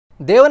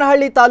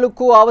ದೇವನಹಳ್ಳಿ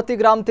ತಾಲೂಕು ಆವತಿ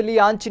ಗ್ರಾಮದಲ್ಲಿ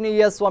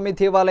ಆಂಜನೇಯ ಸ್ವಾಮಿ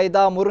ದೇವಾಲಯದ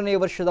 3ನೇ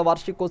ವರ್ಷದ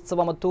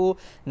ವಾರ್ಷಿಕೋತ್ಸವ ಮತ್ತು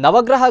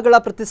ನವಗ್ರಹಗಳ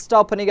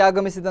ಪ್ರತಿಷ್ಠಾಪನೆಗೆ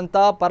ಆಗಮಿಸಿದಂತ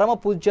ಪರಮ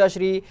ಪೂಜ್ಯ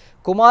ಶ್ರೀ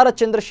ಕುಮಾರ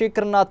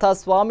ಚಂದ್ರಶೇಖರನಾಥ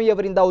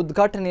ಸ್ವಾಮಿಯವರಿಂದ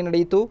ಉದ್ಘಾಟನೆ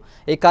ನಡೆಯಿತು।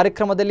 ಈ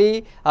ಕಾರ್ಯಕ್ರಮದಲ್ಲಿ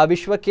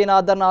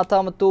ವಿಶ್ವಕೇನಾದರನಾಥ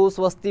ಮತ್ತು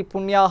ಸ್ವಸ್ತಿ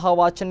ಪುಣ್ಯಾಹ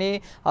ವಾಚನೆ,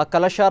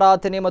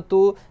 ಕಲಶಾರಾಧನೆ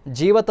ಮತ್ತು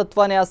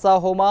ಜೀವತತ್ವನ್ಯಾಸ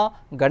ಹೋಮ,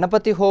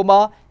 ಗಣಪತಿ ಹೋಮ,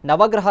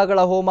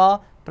 ನವಗ್ರಹಗಳ ಹೋಮ,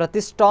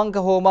 प्रतिष्ठांग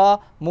होम,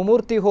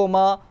 मुमूर्ति होम,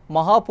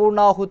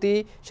 महापूर्णाहुति,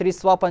 श्री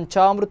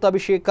स्वपंचामृत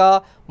अभिषेक,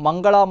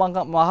 मंगल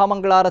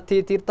महामंगलारती,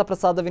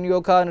 तीर्थप्रसाद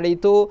विनियोग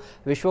ನಡೆಯಿತು।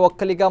 विश्व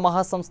ಒಕ್ಕಲಿಗ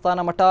महासंस्थान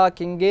मठ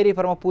किंगेरी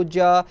परम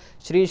पूज्य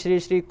श्री श्री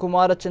श्री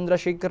कुमार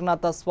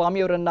चंद्रशेखरनाथ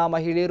स्वामिಯವರನ್ನ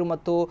ಮಹಿಳೆಯರು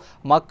ಮತ್ತು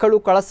ಮಕ್ಕಳು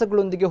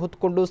ಕಳಸಗಳೊಂದಿಗೆ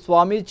ಹೊತ್ತುಕೊಂಡು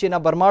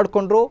ಸ್ವಾಮೀಜಿಯನ್ನು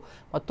ಬರಮಾಡಿಕೊಂಡರು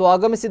ಮತ್ತು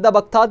ಆಗಮಿಸಿದ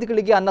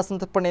ಭಕ್ತಾದಿಗಳಿಗೆ ಅನ್ನ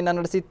ಸಂತರ್ಪಣೆಯನ್ನು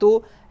ನಡೆಸಿತು।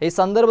 ಈ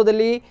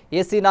ಸಂದರ್ಭದಲ್ಲಿ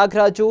ಎಸಿ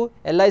ನಾಗರಾಜು,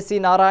 ಎಲ್ಐಸಿ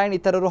ನಾರಾಯಣ್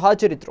ಇತರರು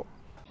ಹಾಜರಿದ್ದರು।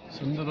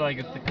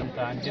 ಸುಂದರವಾಗಿರ್ತಕ್ಕಂಥ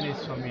ಆಂಜನೇಯ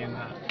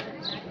ಸ್ವಾಮಿಯನ್ನು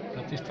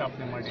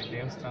ಪ್ರತಿಷ್ಠಾಪನೆ ಮಾಡಿ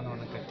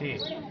ದೇವಸ್ಥಾನವನ್ನು ಕಟ್ಟಿ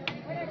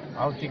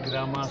ಆವತಿ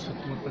ಗ್ರಾಮ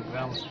ಸುತ್ತಮುತ್ತ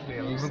ಗ್ರಾಮಸ್ಥರು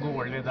ಎಲ್ರಿಗೂ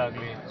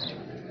ಒಳ್ಳೆಯದಾಗಲಿ,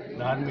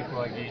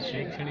 ಧಾರ್ಮಿಕವಾಗಿ,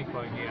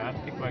 ಶೈಕ್ಷಣಿಕವಾಗಿ,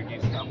 ಆರ್ಥಿಕವಾಗಿ,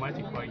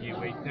 ಸಾಮಾಜಿಕವಾಗಿ,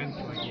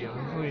 ವೈಜ್ಞಾನಿಕವಾಗಿ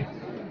ಎಲ್ಲರೂ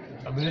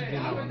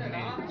ಅಭಿವೃದ್ಧಿಯನ್ನು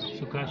ಹೊಂದಿ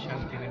ಸುಖ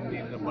ಶಾಂತಿ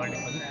ನೆಮ್ಮದಿಯಿಂದ ಬಾಳಿ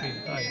ಬದುಕಿ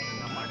ಅಂತ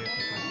ಇದನ್ನು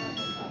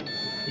ಮಾಡಿರ್ತಕ್ಕಂಥದ್ದು।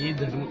 ಈ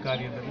ಧರ್ಮ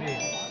ಕಾರ್ಯದಲ್ಲಿ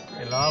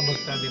ಎಲ್ಲ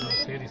ಭಕ್ತಾದಿಗಳು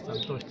ಸೇರಿ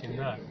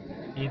ಸಂತೋಷದಿಂದ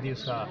ಈ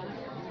ದಿವಸ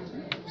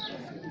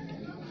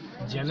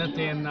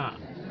ಜನತೆಯನ್ನು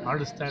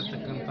ಆಡಿಸ್ತಾ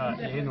ಇರ್ತಕ್ಕಂಥ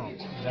ಏನು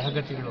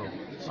ಗ್ರಹಗತಿಗಳು,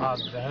 ಆ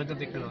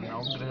ಗ್ರಹಗತಿಗಳು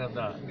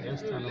ನವಗ್ರಹದ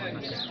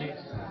ದೇವಸ್ಥಾನವನ್ನು ಕಟ್ಟಿ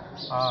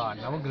ಆ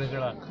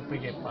ನವಗ್ರಹಗಳ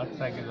ಕೃಪೆಗೆ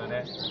ಪಾತ್ರರಾಗಿದ್ದಾರೆ।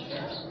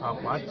 ಆ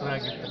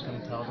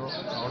ಪಾತ್ರರಾಗಿರ್ತಕ್ಕಂಥವರು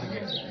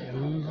ಅವರಿಗೆ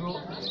ಎಲ್ಲರೂ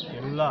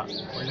ಎಲ್ಲ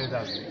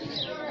ಒಳ್ಳೆಯದಾಗಲಿ।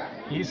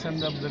 ಈ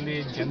ಸಂದರ್ಭದಲ್ಲಿ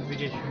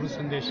ಜನರಿಗೆ ಶುಭ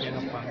ಸಂದೇಶ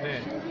ಏನಪ್ಪ ಅಂದರೆ,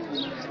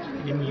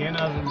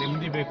 ನಿಮಗೇನಾದರೂ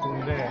ನೆಮ್ಮದಿ ಬೇಕು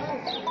ಅಂದರೆ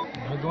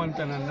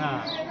ಭಗವಂತನನ್ನು,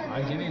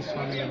 ಆಂಜನೇಯ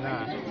ಸ್ವಾಮಿಯನ್ನು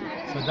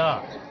ಸದಾ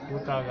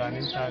ಕೂತಾಗ,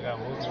 ನಿಂತಾಗ,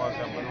 ಹೋಗುವಾಗ,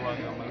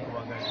 ಬರುವಾಗ,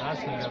 ಮಲಗುವಾಗ ಎಲ್ಲ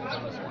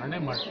ಸಂದರ್ಭದಲ್ಲೂ ಸ್ಮರಣೆ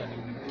ಮಾಡ್ತಾ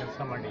ನಿಮ್ಮ ಕೆಲಸ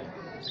ಮಾಡಿ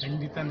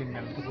ಖಂಡಿತ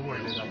ನಿಮ್ಮೆಲ್ಲರಿಗೂ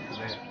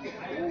ಒಳ್ಳೆಯದಾಗ್ತದೆ।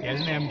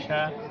 ಎರಡನೇ ಅಂಶ,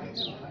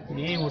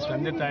 ನೀವು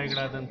ತಂದೆ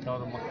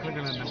ತಾಯಿಗಳಾದಂಥವ್ರ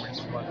ಮಕ್ಕಳುಗಳನ್ನು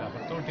ಬೆಳೆಸುವಾಗ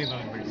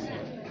ಹತೋಟಿನಲ್ಲಿ ಬೆಳೆಸಿ,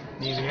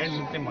 ನೀವು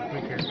ಹೇಳಿದಂತೆ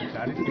ಮಕ್ಕಳು ಕೇಳಬೇಕು,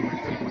 ಆ ರೀತಿ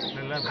ಬೆಳೆಸಿ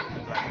ಮಕ್ಕಳೆಲ್ಲ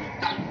ವ್ಯಕ್ತಿಗಳಾಗಲಿ।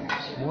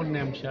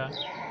 ಮೂರನೇ ಅಂಶ,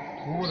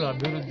 ಊರ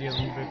ಅಭಿವೃದ್ಧಿ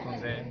ಹೊಂದಬೇಕು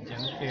ಅಂದರೆ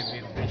ಜನತೆಯಲ್ಲಿ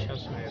ದ್ವೇಷ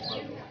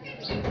ಸುರಿಯಬಾರದು।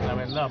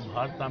 ನಾವೆಲ್ಲ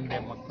ಭಾರತಾಂಬೆಯ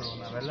ಮಕ್ಕಳು,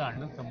 ನಾವೆಲ್ಲ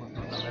ಅಣ್ಣ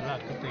ತಮ್ಮಗಳು, ನಾವೆಲ್ಲ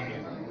ಅಕ್ಕ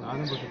ತಂಗಿಯರು,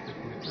 ನಾನು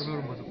ಬದುಕಬೇಕು,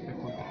 ಇತರರು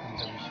ಬದುಕಬೇಕು ಅಂತಕ್ಕಂಥ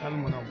ವಿಶಾಲ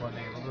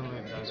ಮನೋಭಾವನೆ ಎಲ್ಲರಲ್ಲೂ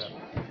ಇದ್ದಾಗ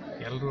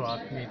ಎಲ್ಲರೂ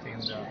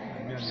ಆತ್ಮೀಯತೆಯಿಂದ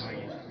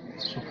ಅನ್ಯೋನ್ಯವಾಗಿ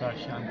ಸುಖ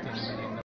ಶಾಂತಿ ನೆಮ್ಮದಿಯಿಂದ